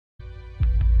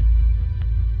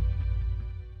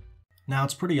Now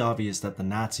it's pretty obvious that the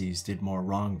Nazis did more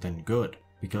wrong than good,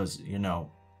 because, you know,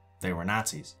 they were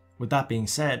Nazis. With that being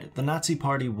said, the Nazi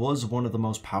Party was one of the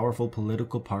most powerful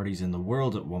political parties in the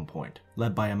world at one point,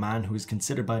 led by a man who is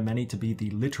considered by many to be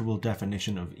the literal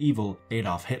definition of evil,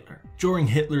 Adolf Hitler. During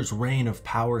Hitler's reign of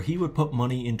power, he would put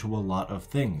money into a lot of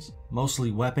things, mostly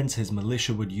weapons his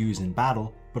militia would use in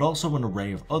battle, but also an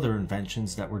array of other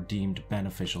inventions that were deemed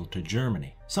beneficial to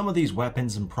Germany. Some of these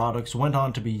weapons and products went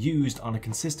on to be used on a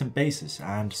consistent basis,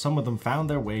 and some of them found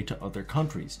their way to other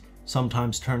countries,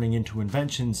 sometimes turning into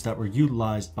inventions that were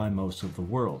utilized by most of the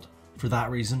world. For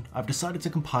that reason, I've decided to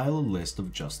compile a list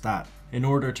of just that. In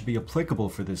order to be applicable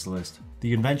for this list,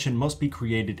 the invention must be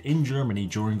created in Germany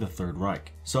during the Third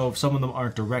Reich. So if some of them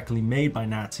aren't directly made by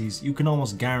Nazis, you can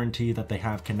almost guarantee that they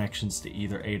have connections to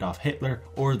either Adolf Hitler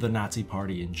or the Nazi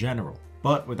Party in general.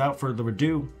 But without further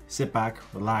ado, sit back,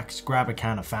 relax, grab a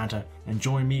can of Fanta, and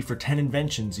join me for 10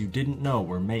 inventions you didn't know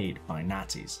were made by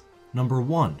Nazis. Number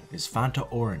 1 is Fanta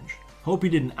Orange. Hope you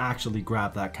didn't actually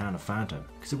grab that can of Fanta,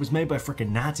 because it was made by frickin'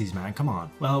 Nazis, man, come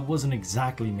on. Well, it wasn't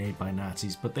exactly made by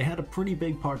Nazis, but they had a pretty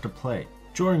big part to play.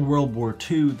 During World War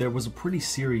II, there was a pretty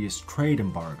serious trade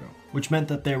embargo, which meant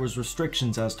that there was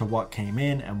restrictions as to what came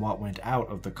in and what went out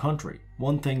of the country.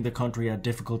 One thing the country had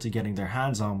difficulty getting their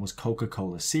hands on was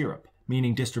Coca-Cola syrup,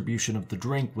 meaning distribution of the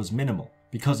drink was minimal.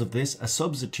 Because of this, a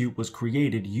substitute was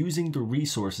created using the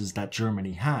resources that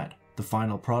Germany had. The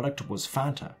final product was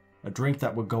Fanta, a drink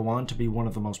that would go on to be one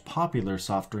of the most popular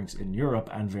soft drinks in Europe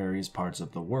and various parts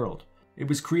of the world. It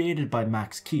was created by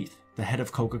Max Keith, the head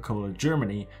of Coca-Cola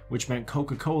Germany, which meant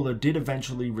Coca-Cola did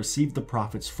eventually receive the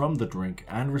profits from the drink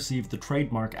and receive the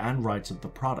trademark and rights of the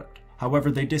product. However,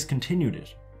 they discontinued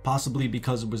it, possibly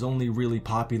because it was only really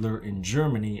popular in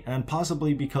Germany, and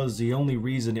possibly because the only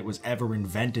reason it was ever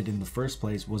invented in the first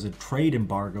place was a trade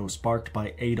embargo sparked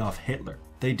by Adolf Hitler.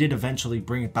 They did eventually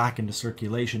bring it back into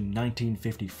circulation in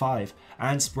 1955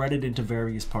 and spread it into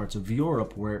various parts of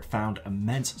Europe where it found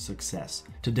immense success.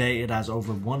 Today it has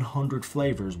over 100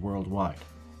 flavors worldwide.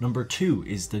 Number 2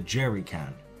 is the jerry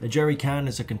can. A jerry can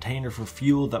is a container for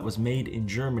fuel that was made in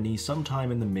Germany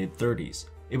sometime in the mid-30s.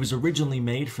 It was originally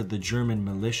made for the German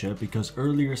militia because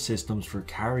earlier systems for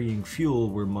carrying fuel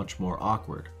were much more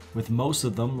awkward, with most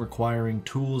of them requiring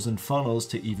tools and funnels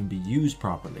to even be used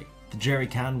properly. The jerry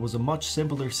can was a much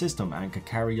simpler system and could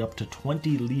carry up to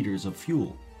 20 liters of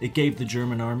fuel. It gave the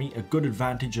German army a good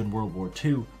advantage in World War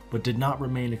II, but did not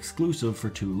remain exclusive for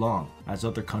too long, as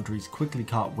other countries quickly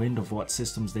caught wind of what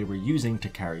systems they were using to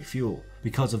carry fuel.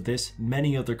 Because of this,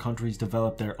 many other countries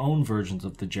developed their own versions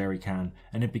of the jerry can,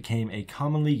 and it became a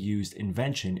commonly used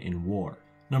invention in war.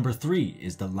 Number 3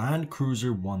 is the Land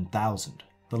Cruiser 1000.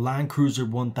 The Land Cruiser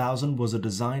 1000 was a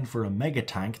design for a mega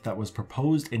tank that was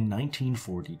proposed in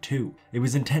 1942. It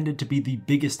was intended to be the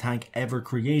biggest tank ever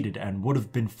created and would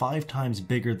have been 5 times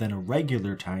bigger than a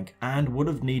regular tank and would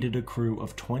have needed a crew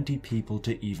of 20 people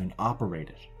to even operate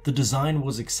it. The design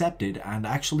was accepted and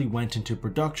actually went into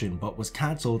production but was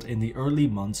cancelled in the early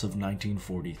months of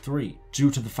 1943 due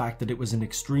to the fact that it was an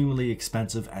extremely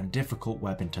expensive and difficult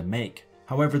weapon to make.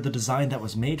 However, the design that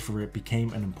was made for it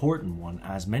became an important one,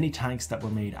 as many tanks that were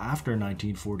made after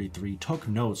 1943 took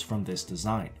notes from this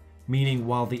design. Meaning,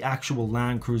 while the actual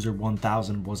Land Cruiser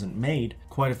 1000 wasn't made,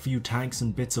 quite a few tanks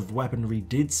and bits of weaponry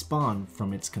did spawn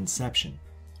from its conception.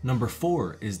 Number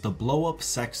 4 is the blow-up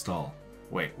sex doll.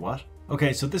 Wait, what?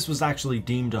 Okay, so this was actually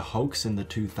deemed a hoax in the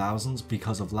 2000s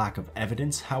because of lack of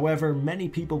evidence. However, many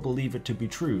people believe it to be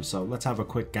true, so let's have a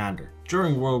quick gander.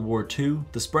 During World War II,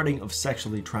 the spreading of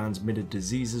sexually transmitted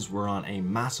diseases were on a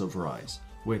massive rise,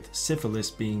 with syphilis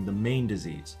being the main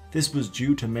disease. This was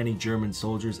due to many German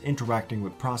soldiers interacting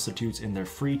with prostitutes in their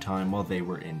free time while they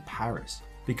were in Paris.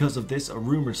 Because of this, a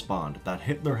rumor spawned that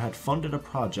Hitler had funded a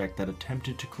project that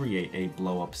attempted to create a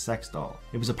blow-up sex doll.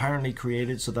 It was apparently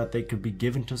created so that they could be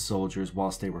given to soldiers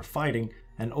whilst they were fighting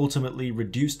and ultimately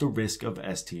reduce the risk of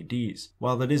STDs.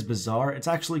 While that is bizarre, it's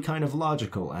actually kind of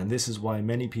logical, and this is why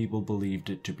many people believed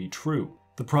it to be true.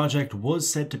 The project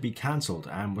was said to be cancelled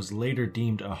and was later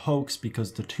deemed a hoax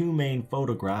because the 2 main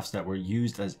photographs that were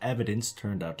used as evidence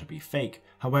turned out to be fake.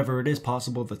 However, it is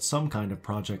possible that some kind of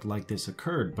project like this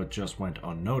occurred but just went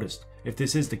unnoticed. If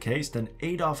this is the case, then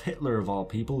Adolf Hitler of all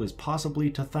people is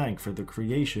possibly to thank for the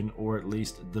creation or at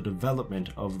least the development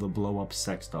of the blow-up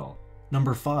sex doll.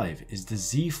 Number 5 is the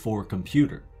Z4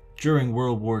 computer. During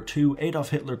World War II,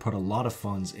 Adolf Hitler put a lot of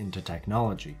funds into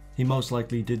technology. He most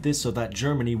likely did this so that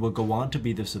Germany would go on to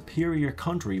be the superior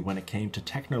country when it came to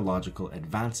technological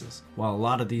advances. While a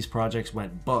lot of these projects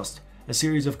went bust, a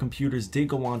series of computers did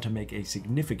go on to make a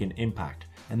significant impact,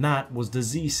 and that was the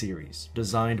Z series,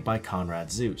 designed by Konrad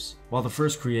Zuse. While the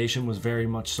first creation was very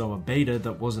much so a beta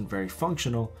that wasn't very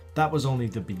functional, that was only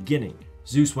the beginning.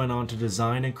 Zuse went on to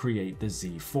design and create the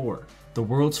Z4, the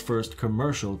world's first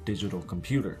commercial digital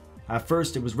computer. At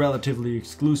first it was relatively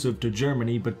exclusive to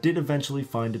Germany, but did eventually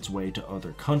find its way to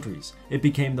other countries. It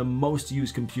became the most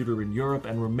used computer in Europe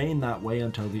and remained that way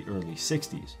until the early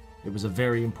 60s. It was a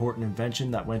very important invention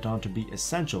that went on to be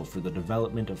essential for the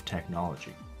development of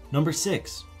technology. Number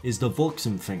 6 is the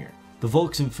Volksempfänger. The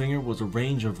Volksempfänger was a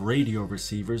range of radio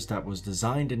receivers that was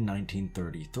designed in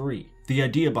 1933. The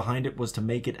idea behind it was to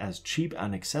make it as cheap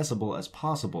and accessible as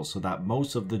possible so that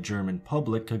most of the German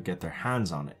public could get their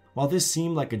hands on it. While this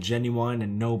seemed like a genuine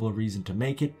and noble reason to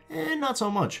make it, not so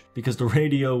much, because the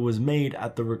radio was made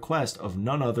at the request of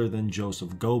none other than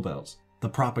Joseph Goebbels, the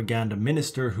propaganda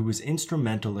minister who was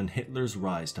instrumental in Hitler's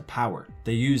rise to power.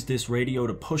 They used this radio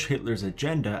to push Hitler's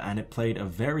agenda, and it played a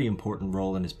very important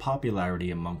role in his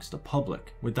popularity amongst the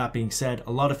public. With that being said,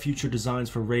 a lot of future designs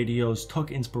for radios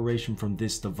took inspiration from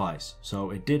this device,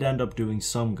 so it did end up doing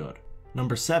some good.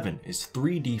 Number 7 is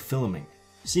 3D filming.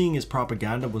 Seeing as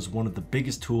propaganda was one of the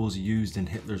biggest tools used in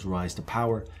Hitler's rise to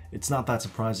power, it's not that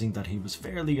surprising that he was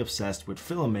fairly obsessed with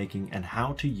filmmaking and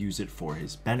how to use it for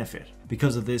his benefit.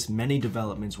 Because of this, many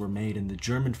developments were made in the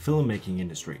German filmmaking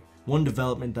industry. One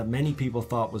development that many people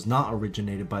thought was not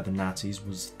originated by the Nazis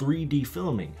was 3D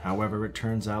filming. However, it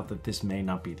turns out that this may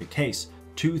not be the case.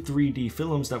 2 3D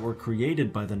films that were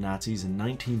created by the Nazis in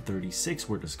 1936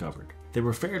 were discovered. They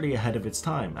were fairly ahead of its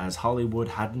time, as Hollywood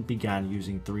hadn't begun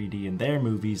using 3D in their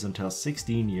movies until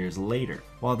 16 years later.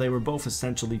 While they were both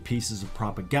essentially pieces of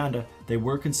propaganda, they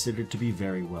were considered to be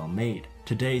very well made.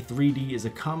 Today, 3D is a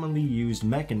commonly used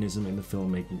mechanism in the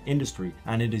filmmaking industry,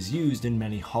 and it is used in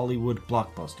many Hollywood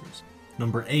blockbusters.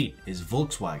 Number 8 is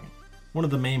Volkswagen. One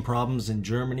of the main problems in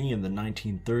Germany in the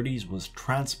 1930s was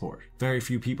transport. Very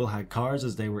few people had cars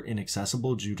as they were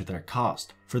inaccessible due to their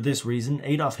cost. For this reason,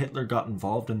 Adolf Hitler got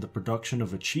involved in the production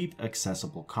of a cheap,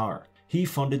 accessible car. He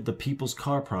funded the People's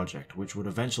Car Project, which would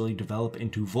eventually develop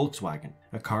into Volkswagen,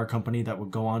 a car company that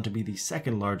would go on to be the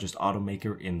second largest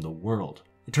automaker in the world.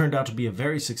 It turned out to be a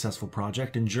very successful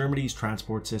project, and Germany's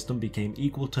transport system became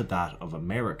equal to that of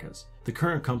America's. The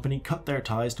current company cut their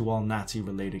ties to all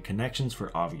Nazi-related connections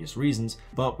for obvious reasons,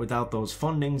 but without those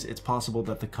fundings, it's possible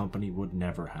that the company would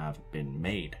never have been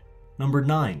made. Number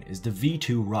 9 is the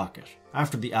V2 rocket.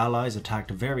 After the Allies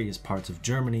attacked various parts of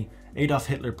Germany, Adolf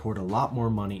Hitler poured a lot more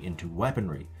money into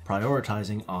weaponry,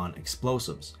 prioritizing on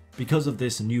explosives. Because of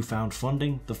this newfound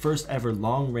funding, the first ever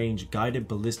long-range guided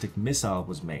ballistic missile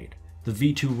was made.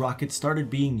 The V2 rocket started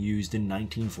being used in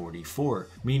 1944,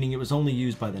 meaning it was only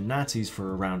used by the Nazis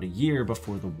for around a year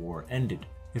before the war ended.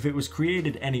 If it was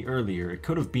created any earlier, it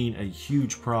could have been a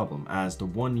huge problem, as the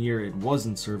 1 year it was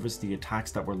in service, the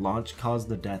attacks that were launched caused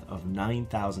the death of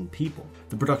 9,000 people.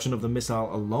 The production of the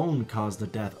missile alone caused the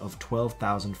death of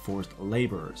 12,000 forced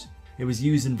laborers. It was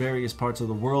used in various parts of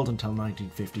the world until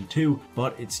 1952,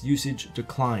 but its usage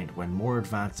declined when more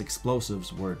advanced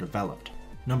explosives were developed.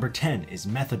 Number 10 is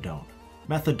methadone.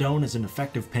 Methadone is an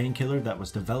effective painkiller that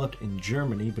was developed in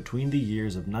Germany between the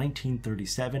years of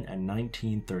 1937 and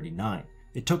 1939.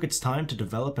 It took its time to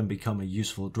develop and become a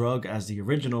useful drug, as the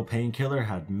original painkiller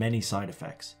had many side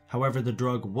effects. However, the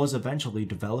drug was eventually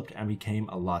developed and became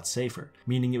a lot safer,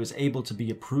 meaning it was able to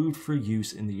be approved for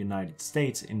use in the United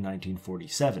States in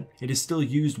 1947. It is still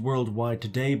used worldwide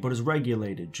today, but is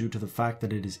regulated due to the fact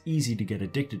that it is easy to get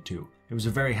addicted to. It was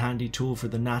a very handy tool for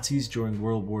the Nazis during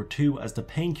World War II, as the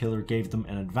painkiller gave them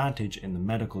an advantage in the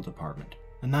medical department.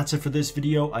 And that's it for this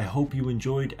video. I hope you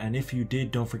enjoyed, and if you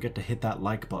did, don't forget to hit that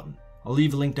like button. I'll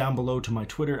leave a link down below to my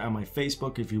Twitter and my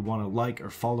Facebook if you want to like or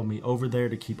follow me over there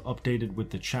to keep updated with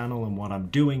the channel and what I'm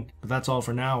doing. But that's all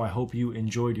for now. I hope you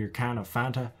enjoyed your can of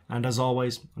Fanta, and as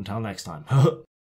always, until next time.